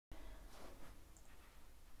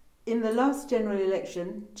In the last general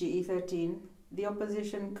election, GE13, the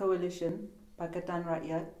opposition coalition, Pakatan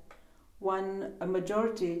Rakyat, won a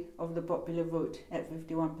majority of the popular vote at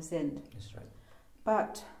 51%. That's right.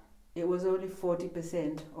 But it was only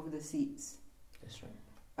 40% of the seats. That's right.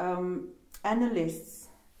 Analysts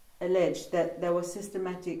allege that there was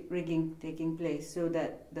systematic rigging taking place so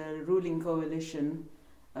that the ruling coalition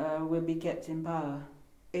will be kept in power.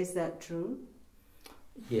 Is that true?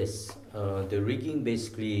 Yes, the rigging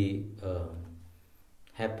basically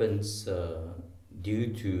happens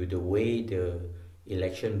due to the way the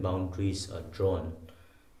election boundaries are drawn,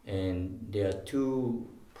 and there are two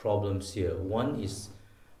problems here. One is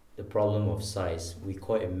the problem of size. We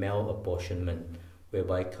call it malapportionment,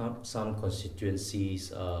 whereby some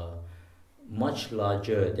constituencies are much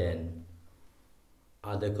larger than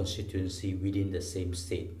other constituency within the same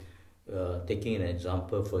state. Taking an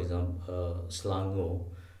example, for example, Selangor,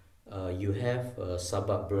 you have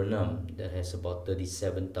Sabak Bernam that has about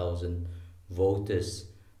 37,000 voters.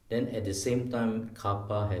 Then at the same time,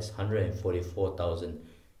 Kapa has 144,000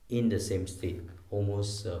 in the same state,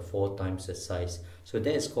 almost 4 times the size. So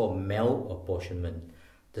that is called malapportionment.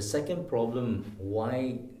 The second problem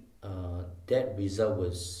why that result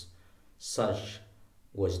was such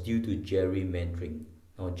was due to gerrymandering.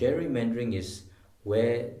 Now, gerrymandering is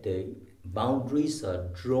where the boundaries are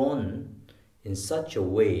drawn in such a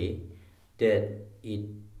way that it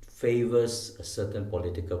favors a certain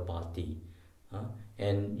political party.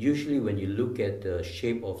 And usually when you look at the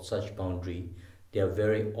shape of such boundary, they are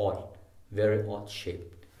very odd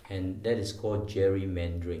shaped, and that is called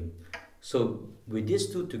gerrymandering. So with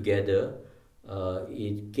these two together,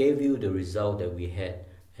 it gave you the result that we had,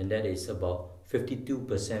 and that is about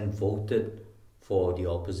 52% voted for the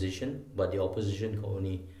opposition, but the opposition got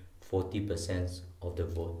only 40% of the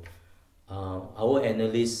vote. Our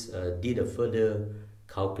analysts did a further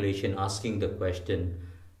calculation asking the question,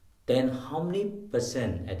 then how many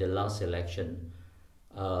percent at the last election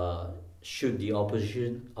should the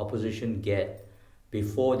opposition get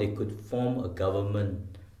before they could form a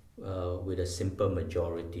government with a simple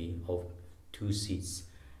majority of 2 seats?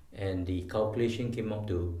 And the calculation came up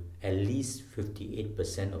to at least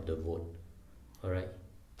 58% of the vote. All right,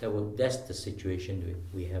 that's the situation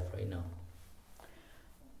we have right now.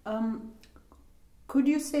 Could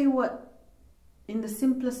you say what, in the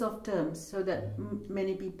simplest of terms, so that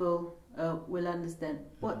many people will understand,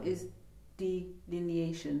 what is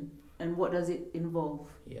delineation and what does it involve?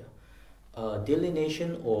 Yeah,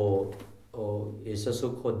 delineation or is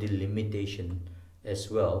also called delimitation as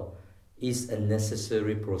well, is a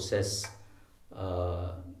necessary process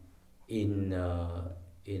in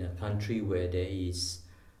a country where there is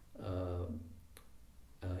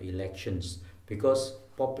elections, because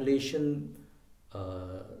population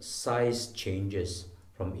size changes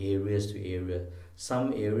from areas to area.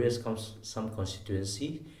 Some areas, some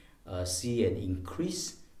constituency see an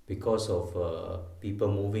increase because of people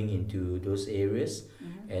moving into those areas,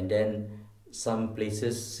 and then some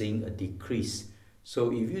places seeing a decrease.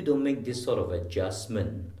 So if you don't make this sort of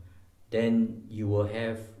adjustment, then you will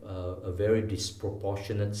have a very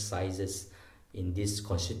disproportionate sizes in this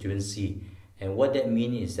constituency. And what that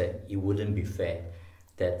means is that it wouldn't be fair,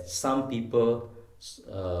 that some people,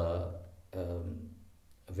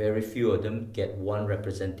 very few of them get 1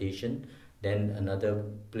 representation, then another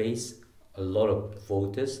place, a lot of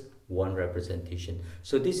voters, 1 representation.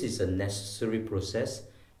 So this is a necessary process,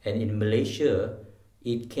 and in Malaysia,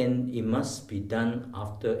 it must be done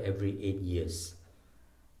after every 8 years.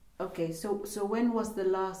 Okay, so when was the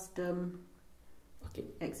last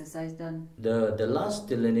exercise done? The last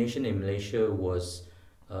delineation in Malaysia was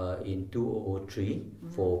in 2003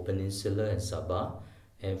 for Peninsula and Sabah,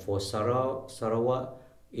 and for Sarawak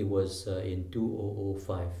it was in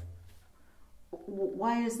 2005.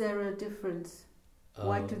 Why is there a difference?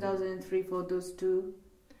 Why 2003 for those two?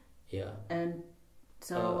 Yeah. And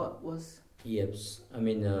Sarawak was... Yes, I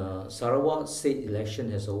mean Sarawak state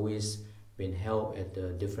election has always been held at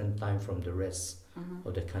a different time from the rest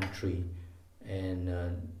of the country, and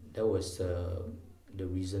that was the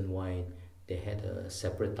reason why they had a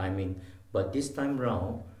separate timing. But this time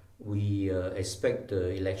round, we expect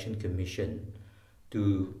the election commission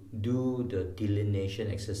to do the delineation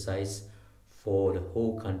exercise for the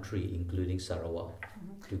whole country, including Sarawak,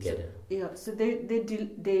 together. So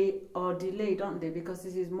they are delayed, aren't they? Because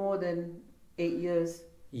this is more than 8 years.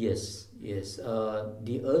 Yes.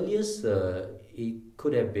 The earliest it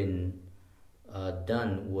could have been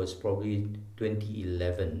done was probably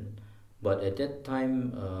 2011, but at that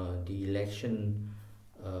time the election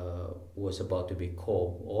was about to be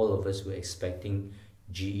called. All of us were expecting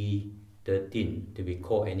GE 2013 to be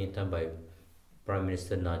called anytime by Prime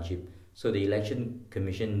Minister Najib. So the Election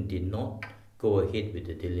Commission did not go ahead with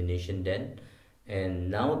the delineation then.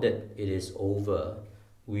 And now that it is over,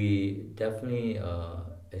 we definitely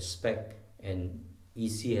expect, and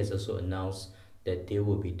EC has also announced that they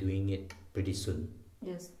will be doing it pretty soon.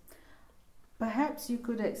 Yes. Perhaps you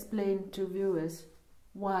could explain to viewers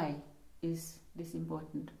why is this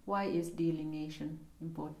important? Why is delineation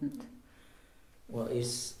important? Well,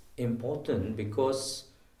 it's important because,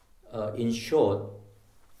 in short,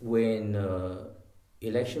 when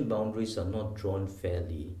election boundaries are not drawn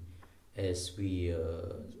fairly, as we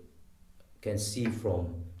can see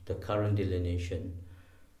from the current delineation,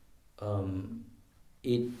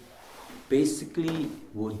 it basically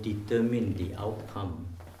would determine the outcome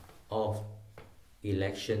of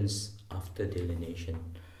elections after delineation.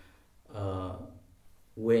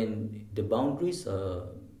 When the boundaries are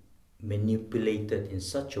manipulated in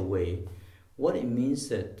such a way, what it means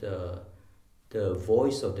that the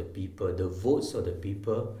voice of the people, the votes of the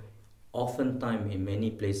people, oftentimes in many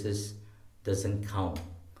places doesn't count.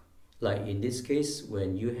 Like in this case,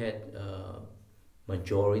 when you had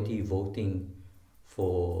majority voting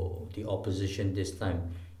for the opposition this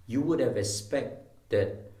time, you would have expected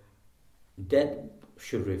that that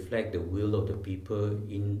should reflect the will of the people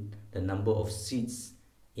in the number of seats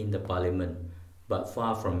in the parliament. But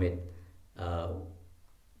far from it.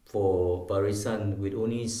 For Barisan, with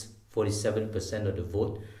only 47% of the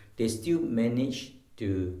vote, they still managed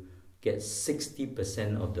to get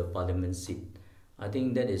 60% of the parliament seat. I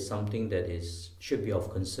think that is something that should be of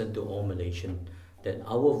concern to all Malaysians, that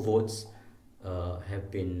our votes have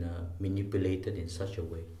been manipulated in such a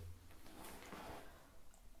way.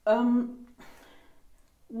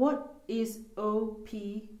 What is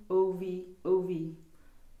OPOVOV?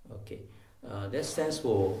 Okay, that stands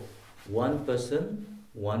for one person,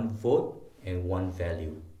 one vote, and one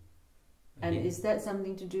value. And is that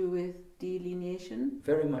something to do with delineation?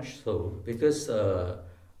 Very much so, because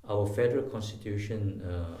our federal constitution,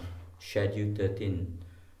 Schedule 13,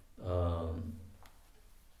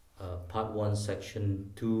 Part 1,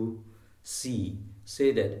 Section 2C,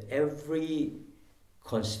 say that every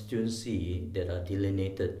constituency that are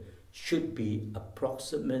delineated should be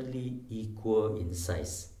approximately equal in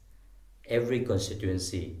size. Every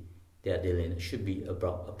constituency they are delineated should be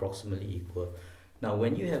approximately equal. Now,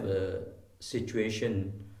 when you have a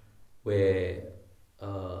situation where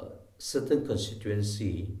certain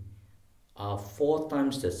constituency are 4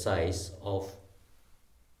 times the size of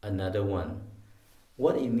another one,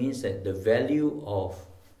 what it means that the value of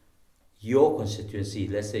your constituency,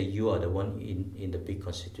 let's say you are the one in the big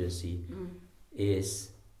constituency, is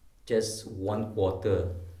just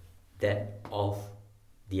 1/4 that of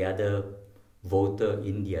the other voter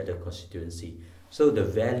in the other constituency. So the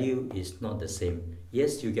value is not the same.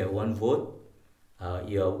 Yes, you get one vote,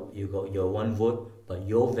 you got your one vote, but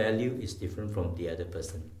your value is different from the other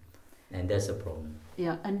person, and that's a problem.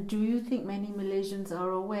 Yeah, and do you think many Malaysians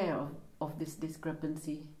are aware of this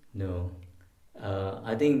discrepancy? No,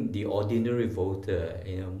 I think the ordinary voter,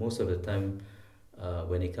 most of the time,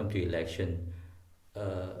 when it comes to election,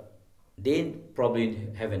 they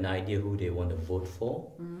probably have an idea who they want to vote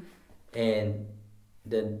for, and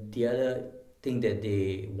the other thing that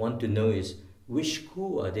they want to know is which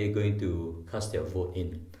school are they going to cast their vote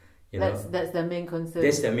in. That's their main concern.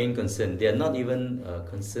 That's their main concern. They are not even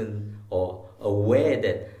concerned or aware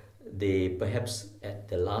that they perhaps at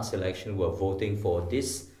the last election were voting for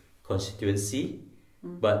this constituency,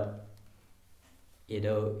 but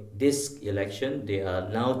this election they are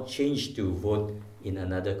now changed to vote in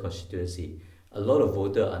another constituency. A lot of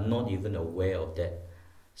voters are not even aware of that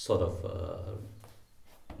sort of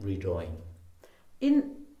redrawing.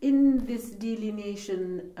 In this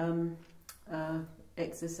delineation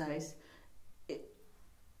exercise,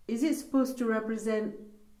 is it supposed to represent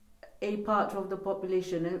a part of the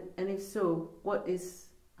population, and if so, what is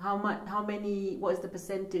the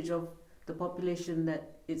percentage of the population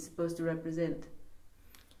that it's supposed to represent?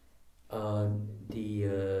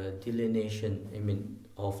 The delineation,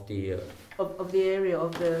 of the of the area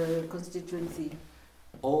of the constituency.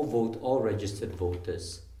 All registered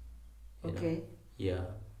voters. Okay. Yeah.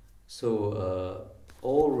 So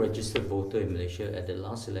all registered voters in Malaysia at the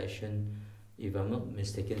last election, if I'm not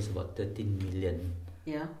mistaken, it's about 13 million.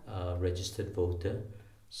 Yeah. Registered voter.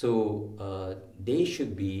 So they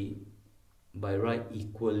should be by right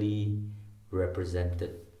equally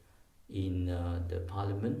represented in the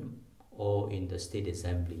parliament or in the state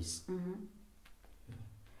assemblies.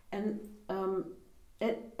 And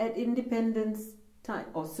at independence time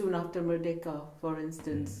or soon after Merdeka, for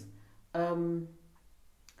instance,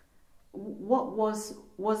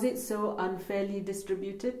 was it so unfairly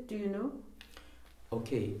distributed? Do you know?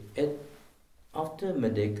 Okay, after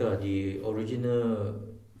Merdeka, the original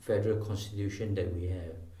federal constitution that we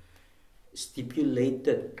have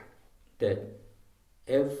stipulated that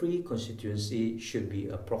every constituency should be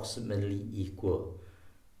approximately equal.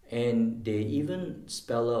 And they even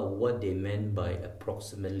spell out what they meant by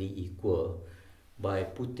approximately equal by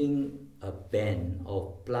putting a band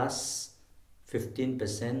of plus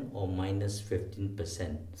 15% or minus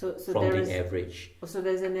 15% from the average. So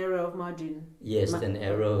there's an error of margin. Yes, an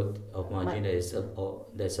error of margin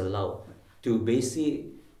that's allowed to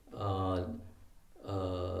basically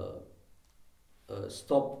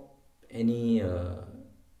stop any.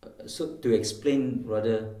 So to explain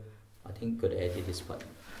rather, I think could edit this part.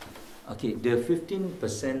 Okay, the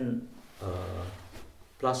 15%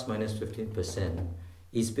 plus minus 15%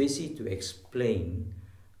 is basically to explain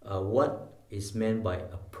what is meant by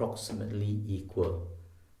approximately equal.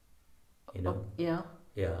 You know? Yeah.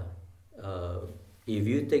 Yeah. If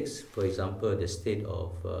you take, for example, the state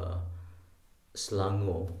of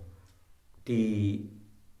Selangor, the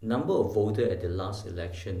number of voters at the last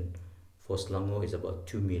election for Selangor is about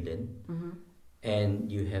 2 million,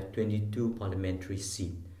 and you have 22 parliamentary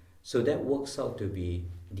seats. So that works out to be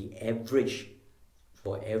the average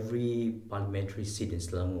for every parliamentary seat in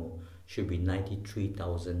Selangor should be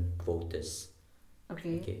 93,000 voters.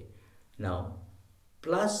 Okay. Now,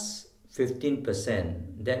 plus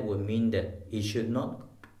 15%, that would mean that it should not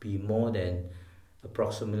be more than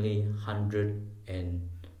approximately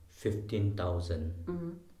 115,000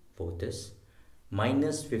 voters.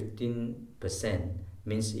 Minus 15%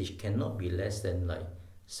 means it cannot be less than like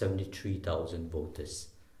 73,000 voters.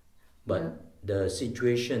 But the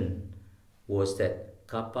situation was that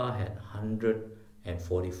Kapar had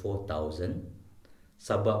 144,000,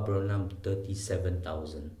 Sabah Bernam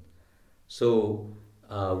 37,000. So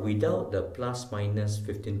without the plus minus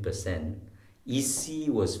 15%, EC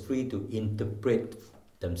was free to interpret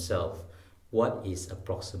themselves what is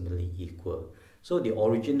approximately equal. So the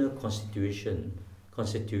original constitution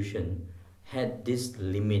had this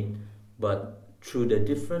limit, but through the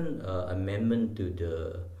different amendment to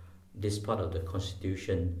this part of the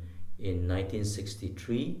constitution in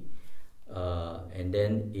 1963, and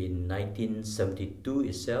then in 1972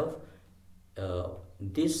 itself,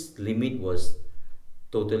 this limit was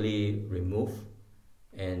totally removed,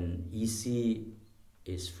 and EC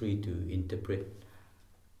is free to interpret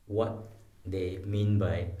what they mean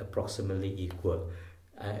by approximately equal.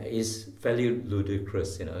 It's fairly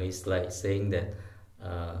ludicrous, you know. It's like saying that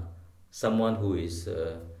someone who is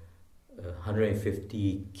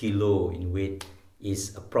 150 kilo in weight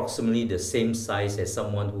is approximately the same size as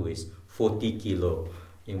someone who is 40 kilo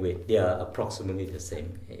in weight. They are approximately the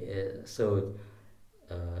same. So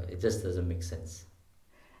it just doesn't make sense.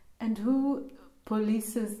 And who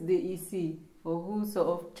polices the EC, or who sort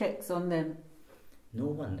of checks on them? No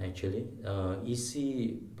one actually.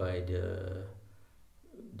 EC by the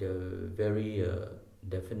very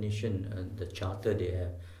definition and the charter they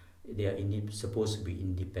have, they are supposed to be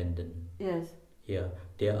independent. Yes. Yeah,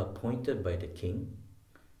 they are appointed by the king,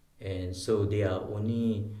 and so they are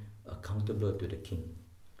only accountable to the king,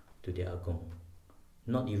 to the Agong,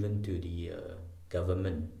 not even to the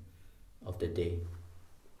government of the day.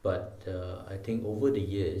 But I think over the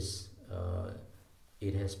years,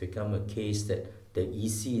 it has become a case that the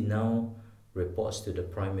EC now reports to the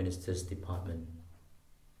Prime Minister's department.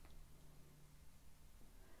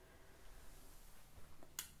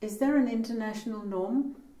 Is there an international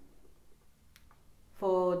norm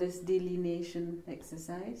for this delineation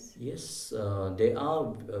exercise? Yes, there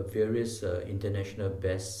are various international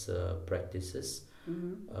best practices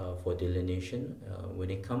for delineation. When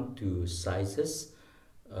it comes to sizes,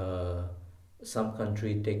 some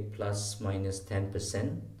countries take plus minus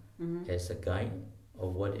 10% as a guide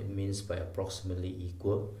of what it means by approximately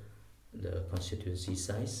equal, the constituency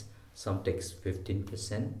size. Some takes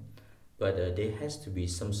 15%, but there has to be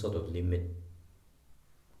some sort of limit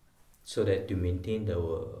so that to maintain the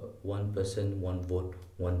one person, one vote,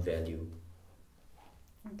 one value.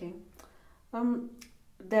 Okay.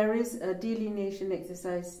 There is a delineation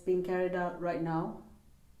exercise being carried out right now.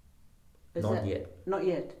 Not yet. Not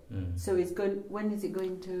yet. So it's going. When is it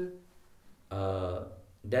going to?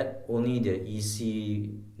 That only the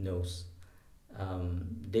EC knows.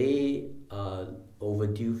 They are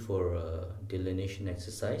overdue for a delineation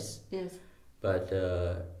exercise. Yes. But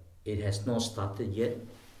it has not started yet.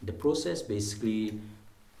 The process basically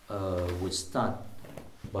would start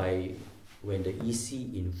by when the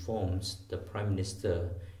EC informs the Prime Minister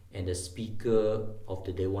and the Speaker of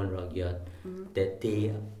the Dewan Rakyat that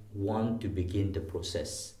they want to begin the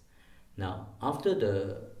process. Now, after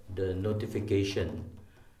the notification,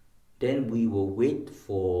 then we will wait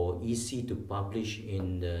for EC to publish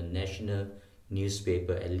in the national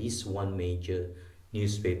newspaper, at least one major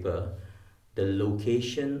newspaper, the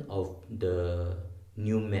location of the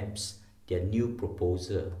new maps, their new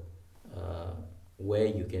proposal, where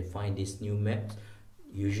you can find these new maps.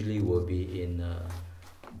 Usually will be in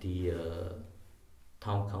the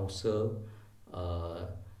town council,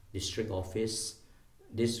 district office.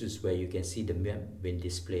 This is where you can see the map being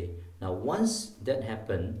displayed. Now, once that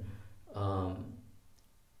happened,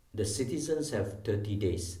 the citizens have 30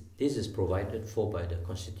 days. This is provided for by the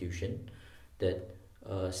Constitution, that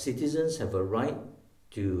citizens have a right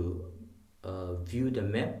to view the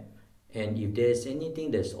map, and if there is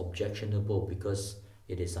anything that's objectionable because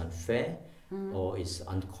it is unfair or is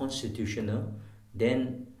unconstitutional,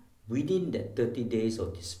 then within that 30 days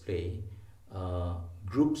of display,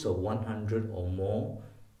 groups of 100 or more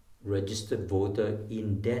registered voter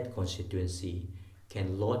in that constituency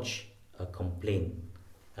can lodge a complaint,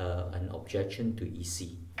 an objection to EC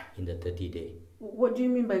in the 30 day. What do you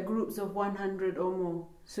mean by groups of 100 or more?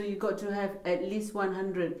 So you got to have at least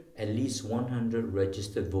 100? At least 100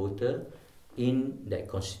 registered voter in that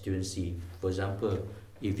constituency. For example,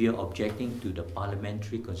 if you're objecting to the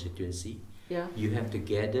parliamentary constituency, yeah, you have to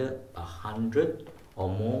gather 100 or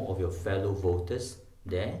more of your fellow voters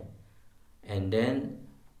there, and then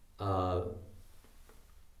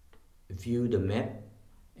view the map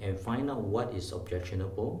and find out what is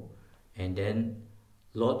objectionable, and then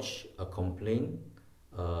lodge a complaint,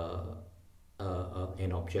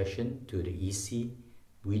 an objection to the EC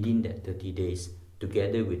within that 30 days,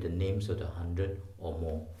 together with the names of the 100 or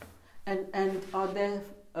more. And are there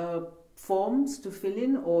forms to fill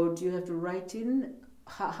in, or do you have to write in?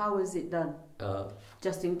 How is it done?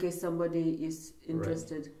 Just in case somebody is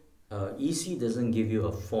interested. Right. EC doesn't give you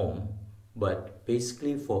a form, but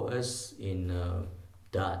basically for us in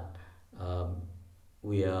DAT,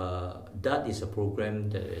 DAT is a program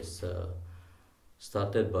that is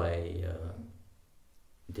started by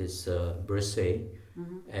this Brussels,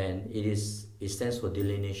 and it stands for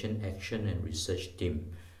Delineation Action and Research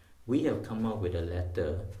Team. We have come up with a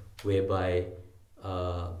letter whereby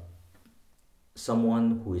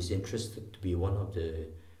someone who is interested to be one of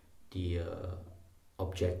the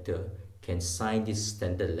objector can sign this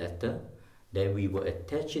standard letter. Then we will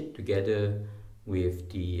attach it together with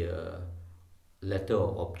the letter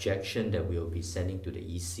of objection that we will be sending to the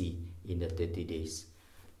EC in the 30 days.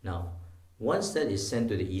 Now, once that is sent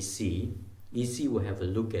to the EC will have a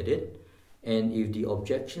look at it, and if the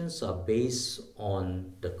objections are based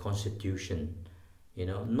on the Constitution,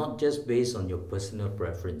 not just based on your personal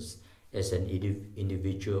preference as an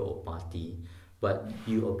individual or party, but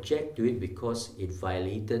you object to it because it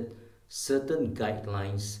violated certain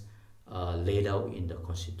guidelines laid out in the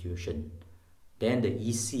Constitution, then the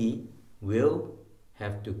EC will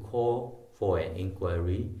have to call for an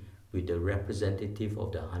inquiry with the representative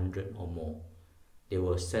of the 100 or more. They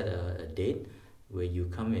will set a date where you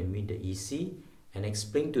come and meet the EC and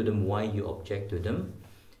explain to them why you object to them,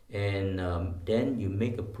 and then you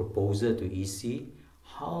make a proposal to EC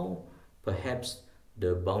how perhaps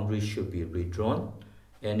the boundaries should be redrawn,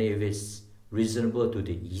 and if it's reasonable to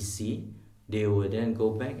the EC, they will then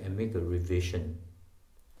go back and make a revision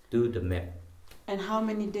to the map. And how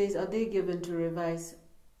many days are they given to revise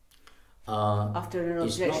after an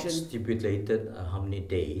objection? It's not stipulated how many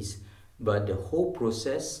days, but the whole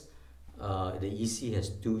process, the EC has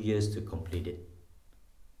 2 years to complete it.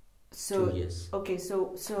 So, 2 years. Okay,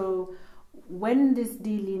 so when this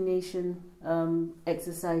delineation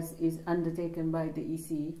exercise is undertaken by the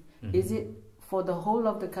EC, is it for the whole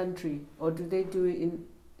of the country, or do they do it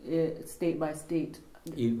in state by state?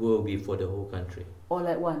 It will be for the whole country. All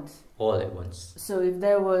at once? All at once. So if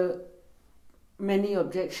there were many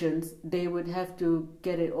objections, they would have to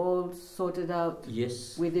get it all sorted out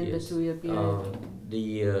within the 2 year period?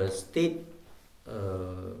 The state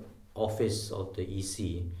office of the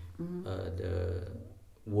EC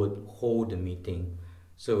would hold the meeting.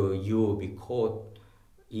 So you will be called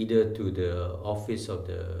either to the office of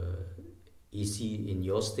the EC in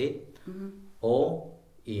your state or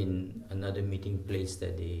in another meeting place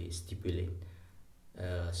that they stipulate.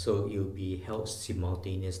 So it will be held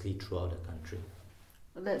simultaneously throughout the country.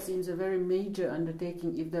 Well, that seems a very major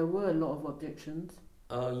undertaking if there were a lot of objections.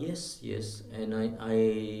 Yes, and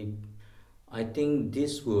I think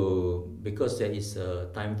this will, because there is a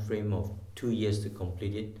time frame of 2 years to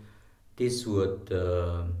complete it, this would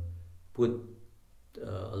put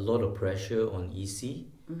a lot of pressure on EC,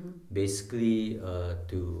 basically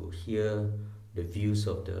to hear the views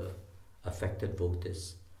of the affected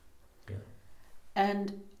voters. Yeah.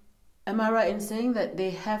 And am I right in saying that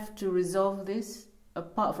they have to resolve this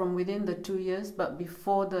apart from within the 2 years, but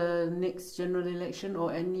before the next general election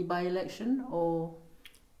or any by-election, or?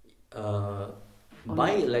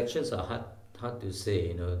 By-elections are hard to say.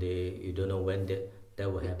 You don't know when that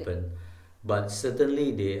will happen, but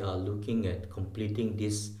certainly they are looking at completing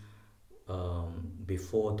this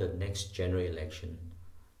before the next general election.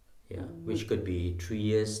 Yeah, which could be 3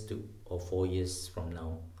 years or 4 years from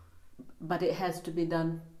now. But it has to be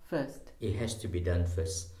done first. It has to be done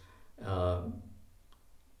first.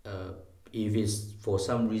 If it's for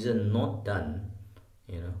some reason not done,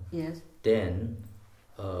 yes, then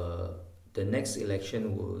the next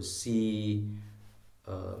election will see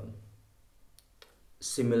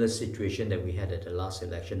similar situation that we had at the last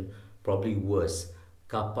election, probably worse.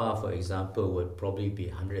 Kappa, for example, would probably be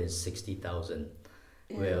 160,000,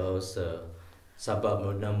 whereas Sabah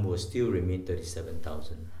Merdam will still remain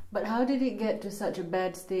 37,000. But how did it get to such a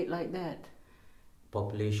bad state like that?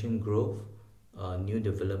 Population growth, new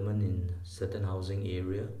development in certain housing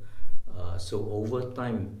area. So over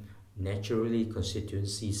time, naturally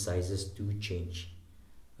constituency sizes do change.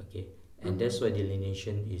 Okay, and that's why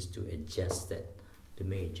delineation is to adjust that, to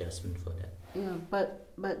make adjustment for that. Yeah, but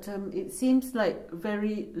it seems like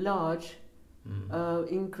very large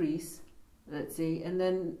increase, let's say. And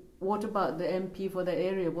then what about the MP for that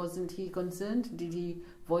area? Wasn't he concerned? Did he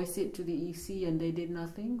voice it to the EC and they did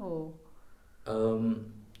nothing, or?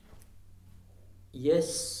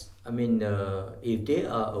 Yes, I mean, if they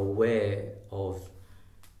are aware of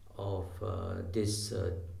this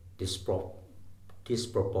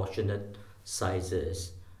disproportionate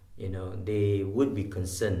sizes, they would be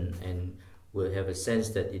concerned and will have a sense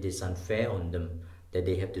that it is unfair on them that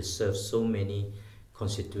they have to serve so many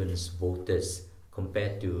constituents voters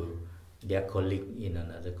compared to their colleague in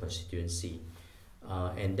another constituency.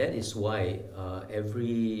 And that is why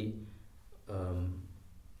every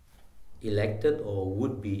elected or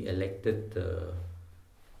would-be elected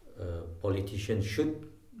politician should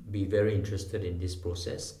be very interested in this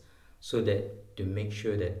process, so that to make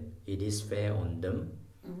sure that it is fair on them.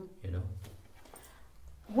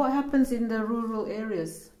 What happens in the rural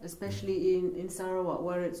areas, especially in Sarawak,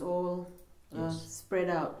 where it's all spread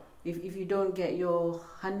out? If you don't get your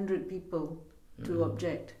 100 people to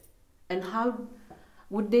object, and how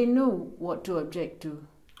would they know what to object to?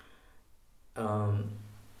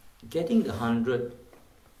 Getting the 100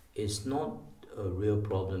 is not a real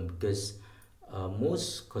problem, because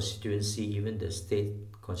most constituency, even the state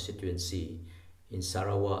constituency in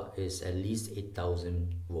Sarawak, is at least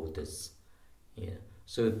 8,000 voters. Yeah.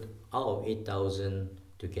 So out of 8,000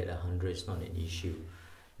 to get 100 is not an issue.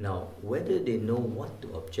 Now, whether they know what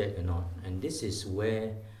to object or not, and this is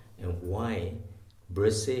where and why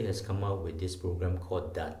Bersih has come out with this program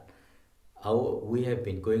called DAT. We have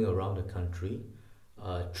been going around the country,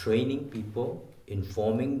 training people,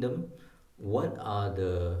 informing them what are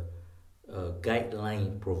the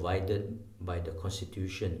guidelines provided by the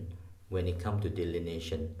Constitution when it comes to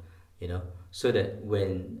delineation, so that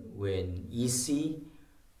when EC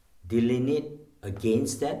delineate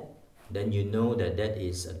against that, then you know that that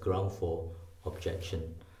is a ground for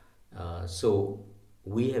objection. So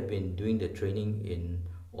we have been doing the training in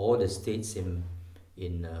all the states in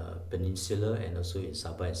Peninsula and also in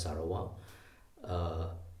Sabah and Sarawak.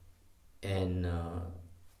 And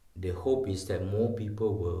the hope is that more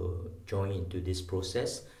people will join into this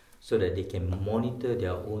process so that they can monitor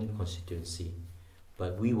their own constituency.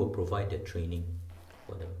 But we will provide the training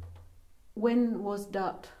for them. When was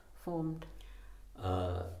DAT formed?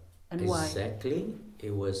 And why? Exactly.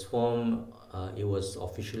 It was formed, it was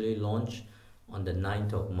officially launched on the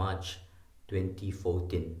 9th of March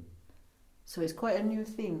 2014. So it's quite a new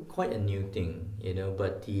thing. Quite a new thing,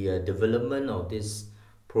 but the development of this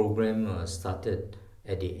program started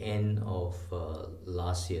at the end of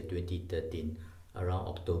last year, 2013, around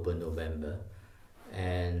October, November.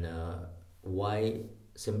 And why?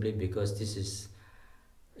 Simply because this is,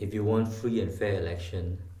 if you want free and fair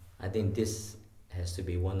election, I think this has to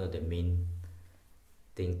be one of the main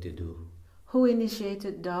thing to do. Who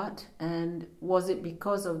initiated DAT, and was it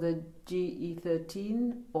because of the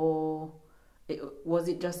GE13, or was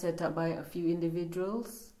it just set up by a few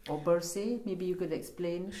individuals or Bersih? Maybe you could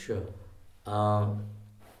explain. Sure.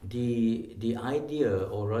 The idea,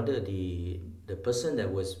 or rather the person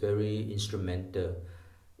that was very instrumental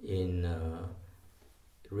in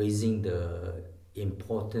raising the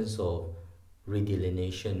importance of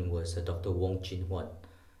redelineation was Dr. Wong Chin Huat.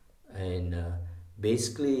 And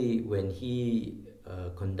basically when he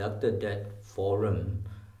conducted that forum,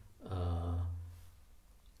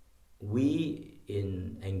 we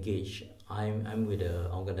in Engage, I'm with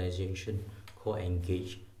an organization called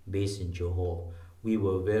Engage, based in Johor. We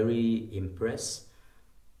were very impressed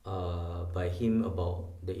by him about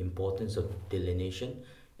the importance of delineation,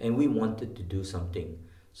 and we wanted to do something.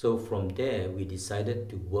 So from there, we decided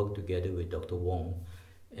to work together with Dr. Wong,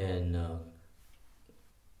 and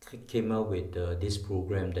came out with this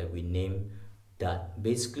program that we named DAT.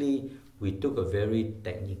 Basically, we took a very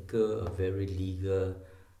technical, a very legal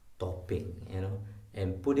topic,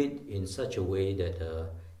 and put it in such a way that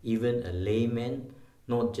even a layman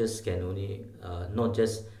not just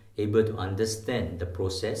able to understand the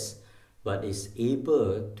process, but is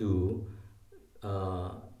able to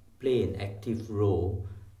play an active role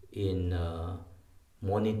in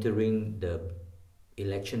monitoring the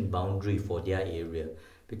election boundary for their area.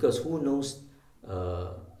 Because who knows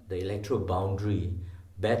the electoral boundary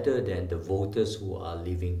better than the voters who are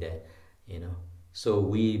living there, So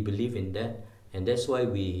we believe in that, and that's why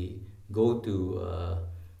we go to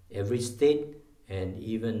every state and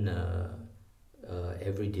even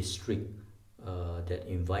every district that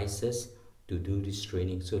invites us to do this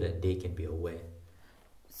training so that they can be aware.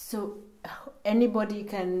 So anybody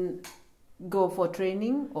can go for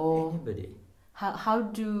training, or anybody? How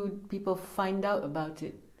do people find out about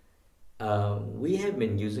it? We have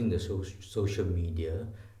been using the social media,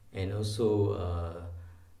 and also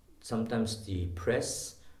sometimes the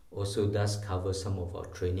press also does cover some of our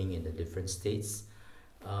training in the different states.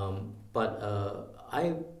 But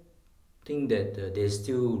I think that there's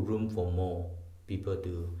still room for more people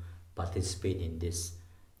to participate in this.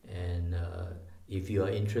 And if you are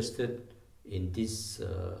interested in this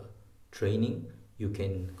training, you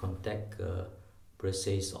can contact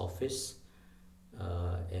Bresay's office,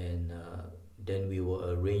 and then we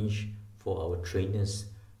will arrange for our trainers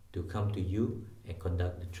to come to you and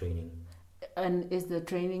conduct the training. And is the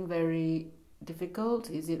training very difficult?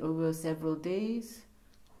 Is it over several days?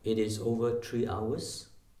 It is over 3 hours.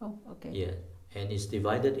 Oh, okay. Yeah, and it's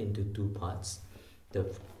divided into 2 parts.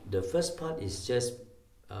 The first part is just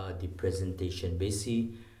the presentation,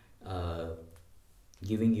 basically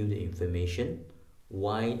giving you the information,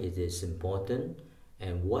 why it is important,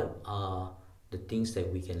 and what are the things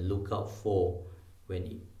that we can look out for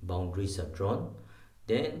when boundaries are drawn.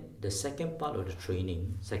 Then the second part of the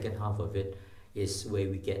training, second half of it, is where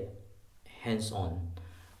we get hands-on.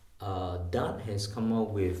 DART has come up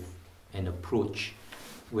with an approach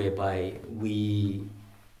whereby we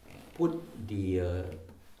put the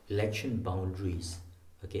election boundaries,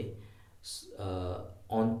 okay,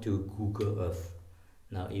 onto Google Earth.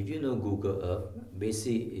 Now, if you know Google Earth,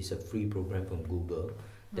 basically it's a free program from Google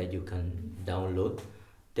that you can download.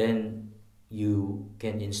 Then you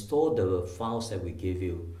can install the files that we give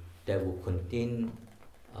you that will contain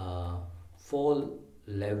 4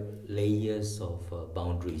 layers of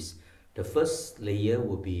boundaries. The first layer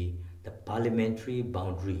will be the parliamentary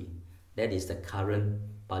boundary. That is the current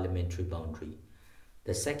parliamentary boundary.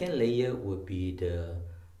 The second layer would be the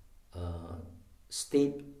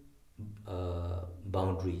state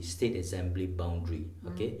boundary, state assembly boundary.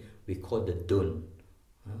 Okay, we call the DUN.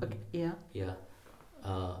 Okay. Yeah. Yeah.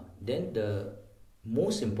 Then the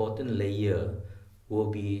most important layer will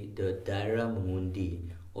be the daerah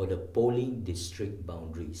mengundi, or the polling district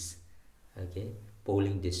boundaries. Okay,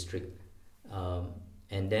 polling district.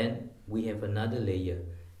 And then we have another layer,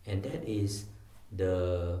 and that is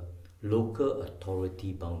the local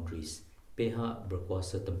authority boundaries, pihak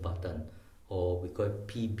berkuasa tempatan, or we call it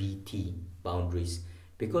PBT boundaries.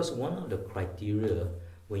 Because one of the criteria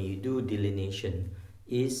when you do delineation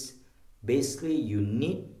is basically you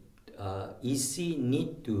need EC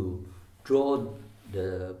need to draw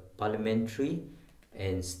the parliamentary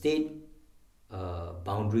and state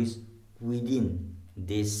boundaries within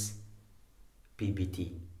this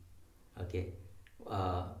PBT. Okay,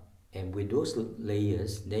 and with those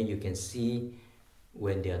layers, then you can see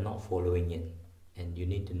when they are not following it, and you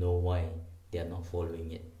need to know why they are not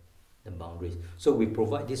following it, the boundaries. So we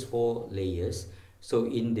provide these 4 layers. So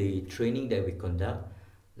in the training that we conduct,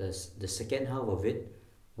 the second half of it,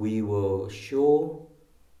 we will show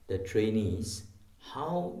the trainees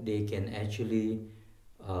how they can actually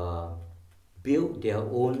build their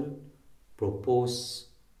own proposed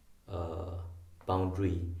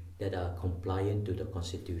boundary that are compliant to the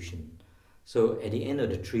Constitution. So at the end of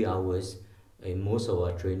the 3 hours, in most of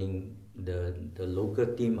our training, the local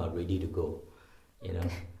team are ready to go.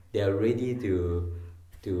 They are ready to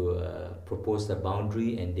propose the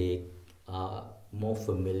boundary, and they are more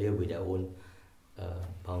familiar with their own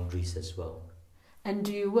boundaries as well. And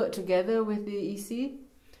do you work together with the EC?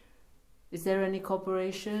 Is there any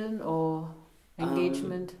cooperation or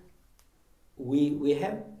engagement? we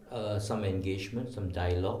have some engagement, some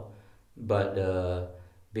dialogue, but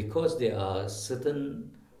because there are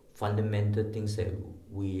certain fundamental things that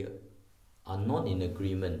we are not in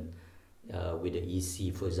agreement with the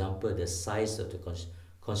EC. For example, the size of the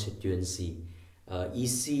constituency.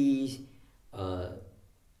 EC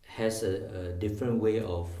has a different way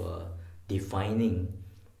of defining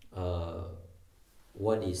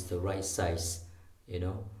what is the right size.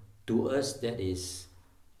 To us, that is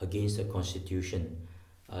against the constitution.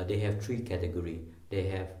 They have three categories. They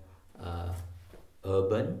have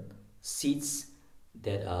urban seats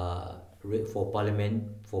that are for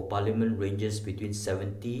parliament ranges between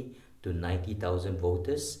 70 to 90,000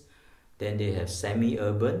 voters. Then they have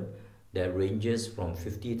semi-urban that ranges from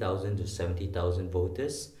 50,000 to 70,000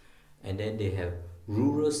 voters, and then they have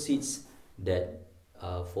rural seats that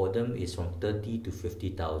for them is from 30 to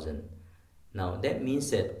 50,000. Now that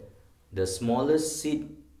means that the smallest seat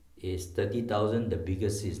is 30,000, the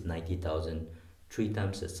biggest is 90,000, 3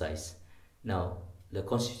 times the size. Now the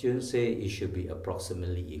constitution say it should be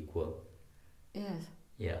approximately equal. Yes.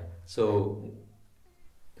 Yeah. So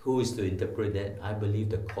who is to interpret that? I believe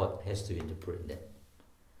the court has to interpret that.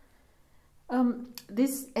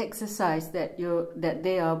 This exercise that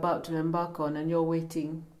they are about to embark on, and you're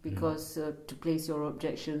waiting because to place your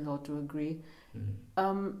objections or to agree.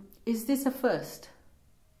 Is this a first?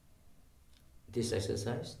 This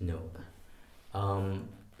exercise? No.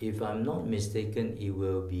 If I'm not mistaken, it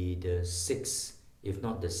will be the 6th, if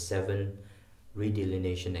not the 7th,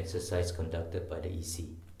 redelineation exercise conducted by the EC.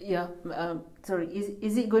 Yeah. Sorry.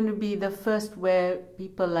 Is it going to be the first where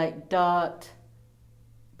people like DART,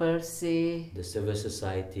 per se, the civil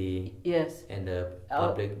society, yes, and the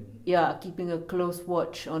public, keeping a close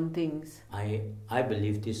watch on things? I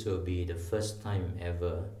believe this will be the first time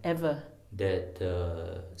ever that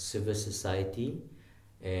civil society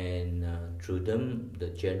and through them the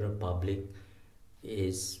general public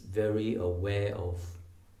is very aware of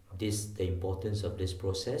the importance of this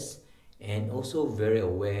process, and also very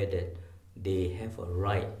aware that they have a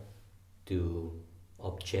right to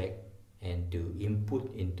object and to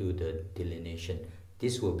input into the delineation.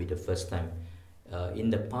 This will be the first time.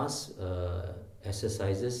 In the past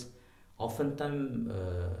exercises, oftentimes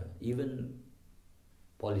even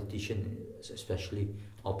politicians, especially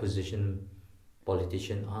opposition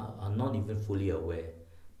politicians, are not even fully aware,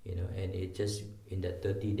 and it just in that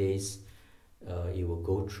 30 days it will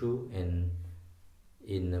go through, and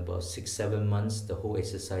in about 6-7 months the whole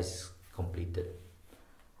exercise is completed.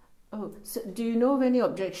 Oh, so do you know of any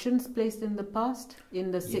objections placed in the past, in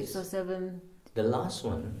the 6 or 7? The last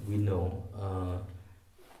one we know,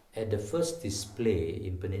 at the first display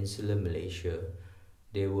in Peninsular Malaysia,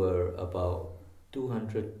 there were about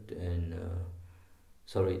 400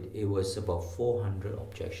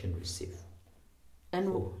 objections received.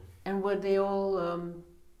 And were they all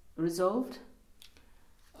resolved?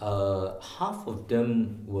 Half of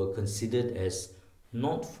them were considered as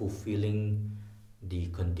not fulfilling the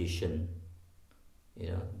condition,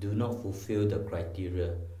 do not fulfill the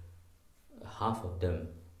criteria. Half of them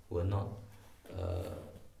were not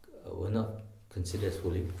considered as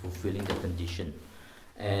fulfilling the condition,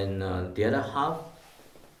 and the other half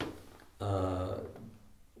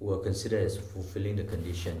were considered as fulfilling the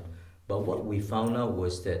condition. But what we found out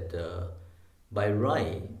was that by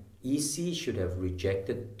right, EC should have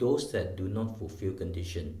rejected those that do not fulfill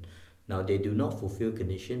condition. Now they do not fulfill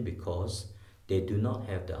condition because they do not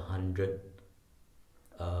have the 100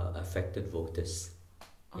 affected voters.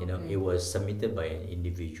 Okay. It was submitted by an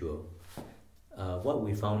individual. What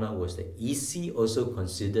we found out was that EC also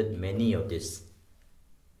considered many of this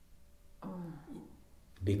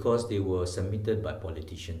because they were submitted by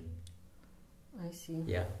politicians. I see.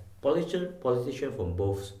 Yeah, politician from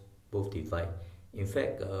both divide. In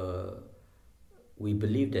fact, we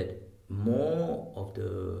believe that more of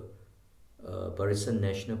the Barisan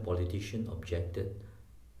National politician objected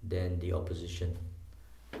than the opposition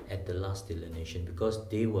at the last delineation, because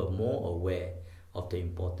they were more aware of the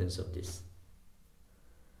importance of this.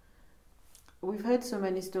 We've heard so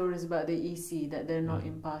many stories about the EC, that they're not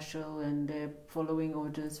impartial and they're following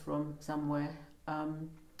orders from somewhere.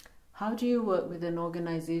 How do you work with an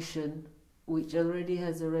organization which already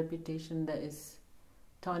has a reputation that is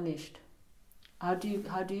tarnished? How do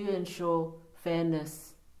you ensure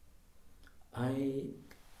fairness? I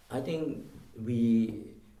think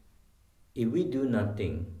if we do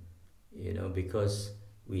nothing, because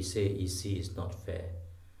we say EC is not fair,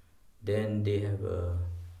 then they have a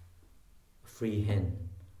free hand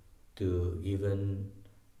to even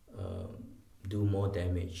do more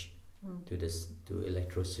damage to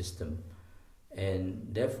electoral system, and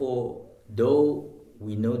therefore though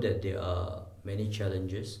we know that there are many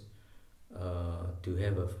challenges to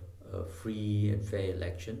have a free and fair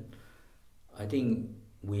election, I think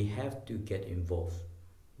we have to get involved.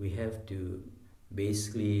 We have to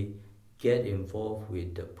basically get involved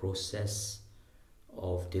with the process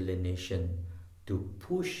of delineation to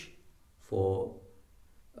push for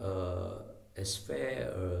as fair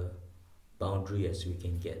a boundary as we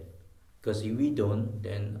can get. Because if we don't,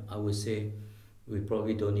 then I would say we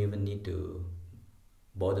probably don't even need to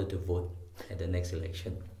bother to vote at the next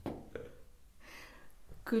election.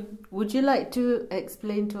 Would you like to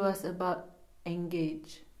explain to us about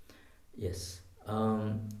Engage? Yes.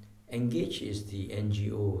 Engage is the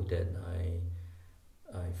NGO that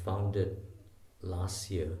I founded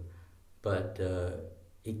last year, but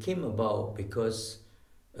it came about because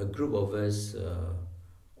a group of us,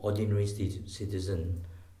 ordinary citizens,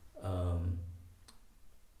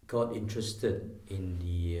 got interested in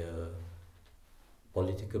the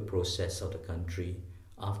political process of the country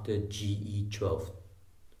after GE 12,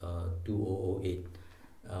 2008.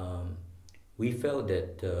 We felt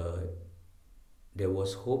that there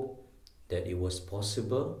was hope that it was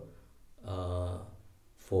possible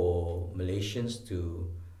for Malaysians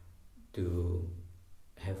to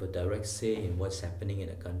have a direct say in what's happening in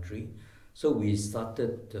the country. So we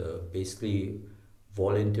started basically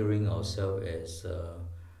volunteering ourselves as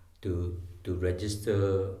to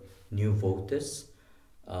register new voters.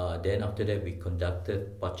 Then after that we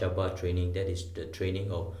conducted Pachaba training, that is the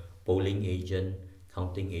training of polling agent,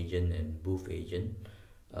 counting agent and booth agent.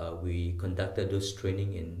 We conducted those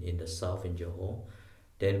training in the south in Johor.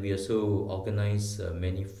 Then we also organized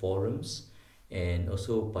many forums and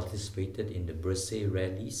also participated in the birthday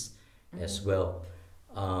rallies as well.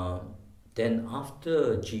 Then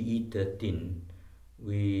after GE 13,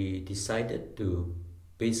 we decided to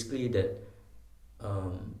basically that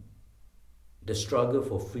the struggle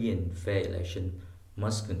for free and fair election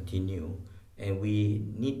must continue, and we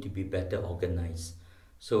need to be better organized.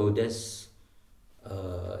 So that's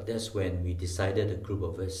when we decided, a group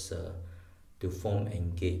of us, to form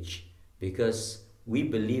Engage, because we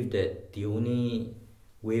believe that the only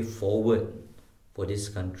way forward for this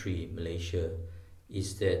country, Malaysia,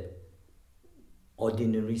 is that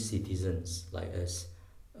ordinary citizens like us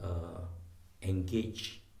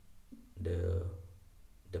engage the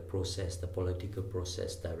process, the political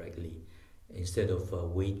process directly, instead of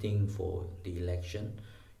waiting for the election,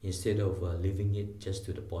 instead of leaving it just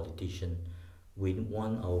to the politician. We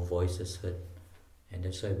want our voices heard, and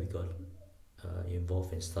that's why we got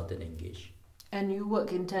involved and started Engage. And you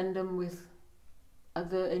work in tandem with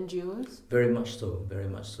other NGOs? Very much so, very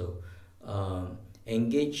much so.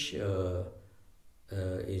 Engage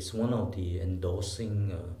is one of the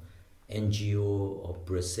endorsing NGO of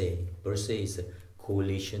BERSE. BERSE is a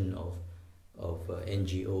coalition of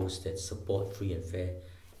NGOs that support free and fair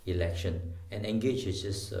election, and Engage is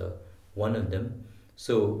just one of them.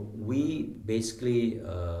 So we basically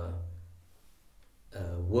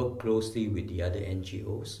work closely with the other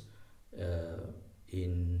NGOs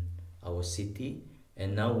in our city,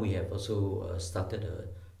 and now we have also started a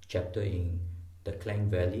chapter in the Klang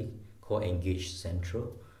Valley called Engage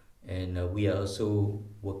Central, and we are also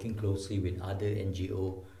working closely with other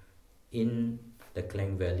NGO in the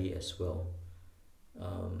Klang Valley as well.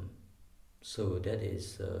 So that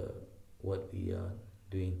is what we are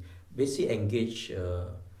doing. Basically, Engage,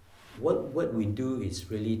 what we do is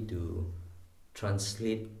really to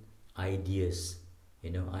translate ideas,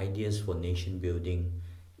 ideas for nation building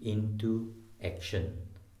into action,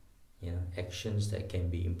 actions that can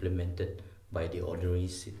be implemented by the ordinary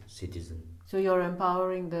citizen. So you're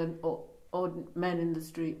empowering the old man in the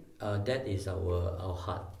street? That is our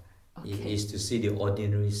heart. Okay. It is to see the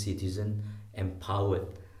ordinary citizen empowered.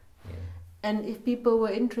 Yeah. And if people were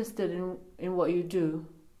interested in what you do,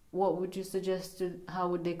 what would you suggest? How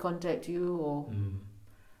would they contact you? Or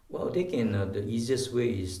well, they can. The easiest way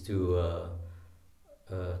is to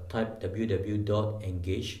type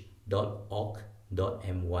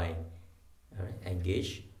www.engage.org.my.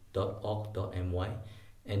 Engage.org.my,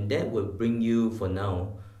 and that will bring you for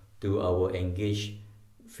now to our Engage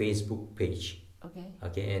Facebook page.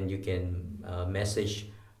 Okay, and you can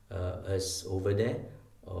message us over there,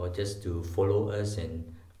 or just to follow us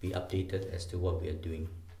and be updated as to what we are doing.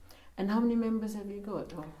 And how many members have you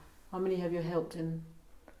got, or how many have you helped in?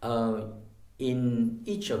 In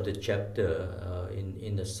each of the chapter,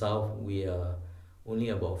 in the south, we are only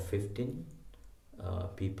about 15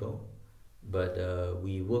 people, but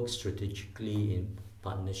we work strategically in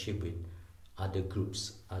partnership with other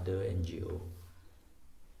groups, other NGO.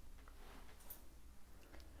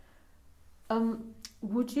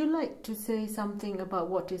 Would you like to say something about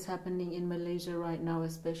what is happening in Malaysia right now,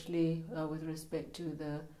 especially with respect to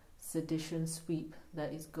the sedition sweep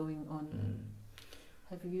that is going on?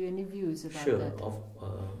 Have you any views about Sure, that?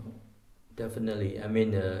 definitely. I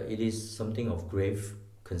mean, it is something of grave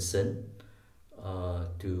concern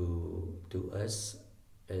to us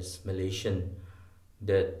as Malaysian,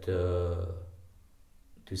 that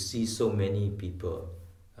to see so many people,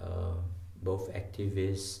 both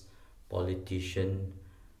activists, politicians,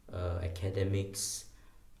 academics,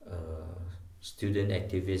 student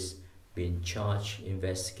activists, being charged,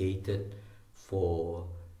 investigated for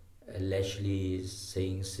allegedly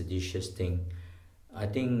saying seditious thing. I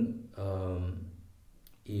think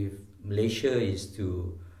if Malaysia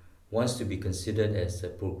wants to be considered as a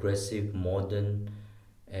progressive, modern,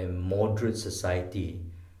 and moderate society,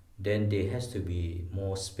 then there has to be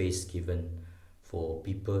more space given for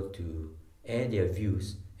people to air their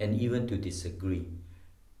views and even to disagree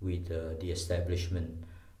with the establishment.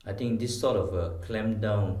 I think this sort of a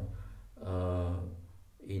clampdown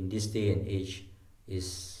in this day and age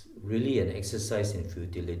is really an exercise in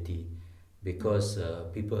futility, because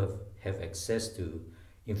people have access to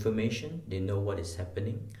information, they know what is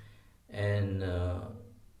happening, and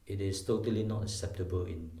it is totally not acceptable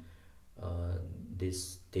in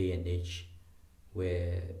this day and age,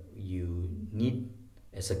 where you need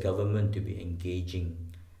as a government to be engaging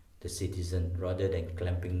the citizen rather than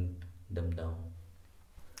clamping them down.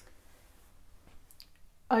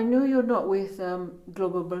 I know you're not with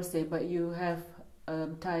Global Bersih, but you have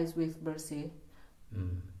ties with Bersih.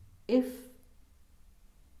 If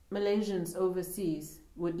Malaysians overseas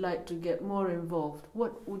would like to get more involved,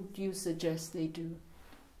 what would you suggest they do?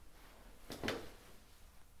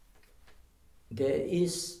 There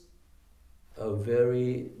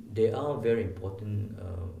are very important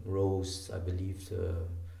roles, I believe,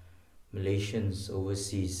 Malaysians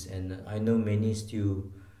overseas, and I know many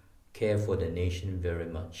still care for the nation very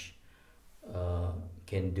much,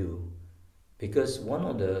 can do, because one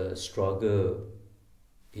of the struggle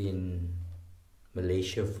in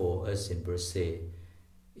Malaysia for us in Bersih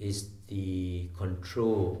is the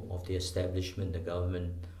control of the establishment, the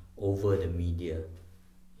government, over the media,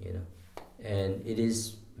 and it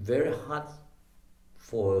is very hard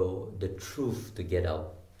for the truth to get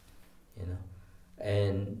out,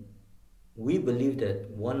 and we believe that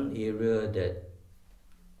one area that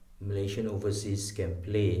Malaysian overseas can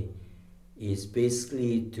play is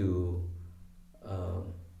basically to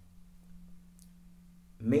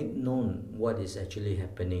make known what is actually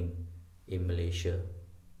happening in Malaysia,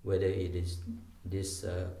 whether it is this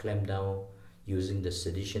clampdown using the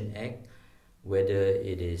Sedition Act, whether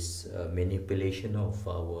it is manipulation of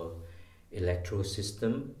our electoral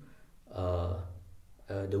system.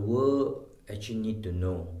 The world actually need to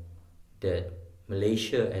know that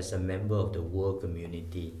Malaysia, as a member of the world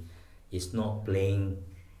community, is not playing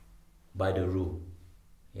by the rule,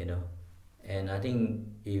 and I think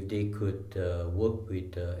if they could work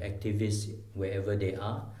with activists wherever they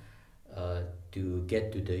are, to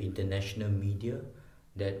get to the international media,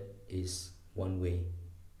 that is one way.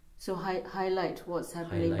 So highlight what's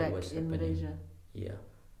happening Malaysia. Yeah.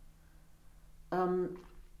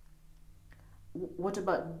 What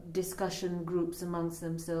about discussion groups amongst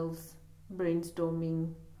themselves,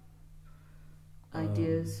 brainstorming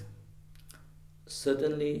ideas?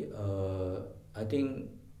 Certainly, I think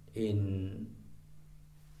in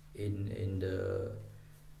the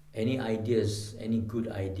any ideas, any good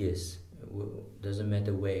ideas, doesn't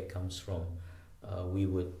matter where it comes from, we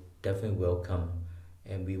would definitely welcome,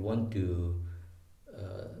 and we want to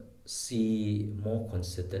see more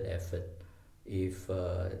concerted effort. If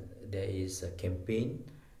there is a campaign,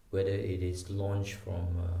 whether it is launched from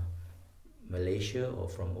Malaysia or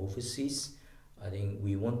from overseas, I think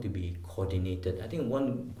we want to be coordinated. I think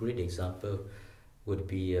one great example would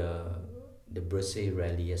be the Bersih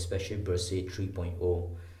rally, especially Bersih 3.0,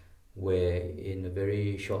 where in a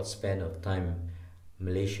very short span of time,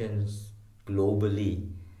 Malaysians globally,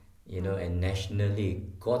 and nationally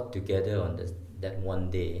got together on that one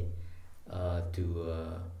day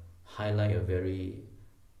to highlight a very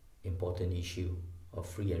important issue of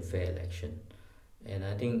free and fair election. And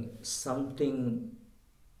I think something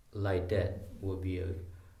like that would be a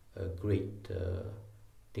great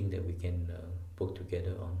thing that we can work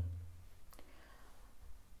together on.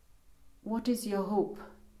 What is your hope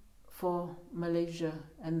for Malaysia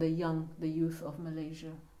and the youth of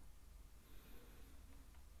Malaysia?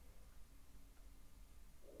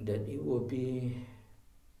 That it will be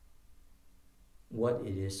what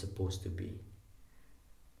it is supposed to be.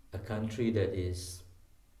 A country that is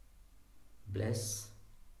blessed,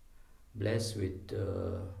 blessed with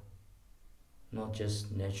not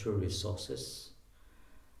just natural resources,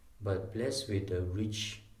 but blessed with a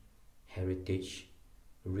rich heritage,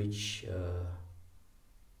 rich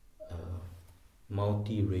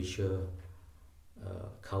multiracial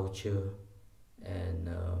culture and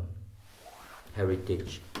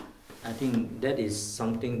heritage. I think that is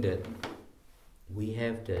something that we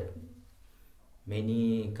have that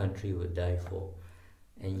many countries would die for,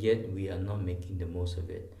 and yet we are not making the most of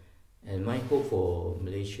it. And my hope for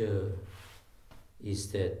Malaysia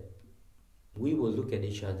is that we will look at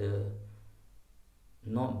each other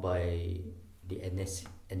not by the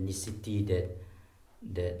ethnicity that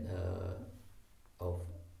of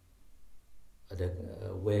the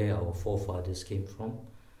where our forefathers came from,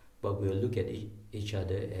 but we'll look at each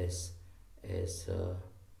other as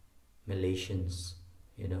Malaysians,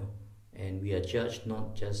 you know, and we are judged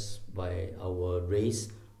not just by our race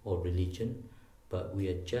or religion, but we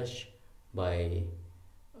are judged by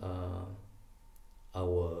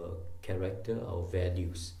our character, our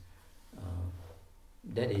values.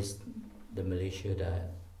 That is the Malaysia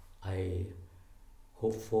that I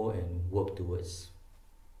hope for and work towards.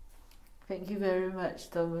 Thank you very much,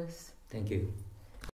 Thomas. Thank you.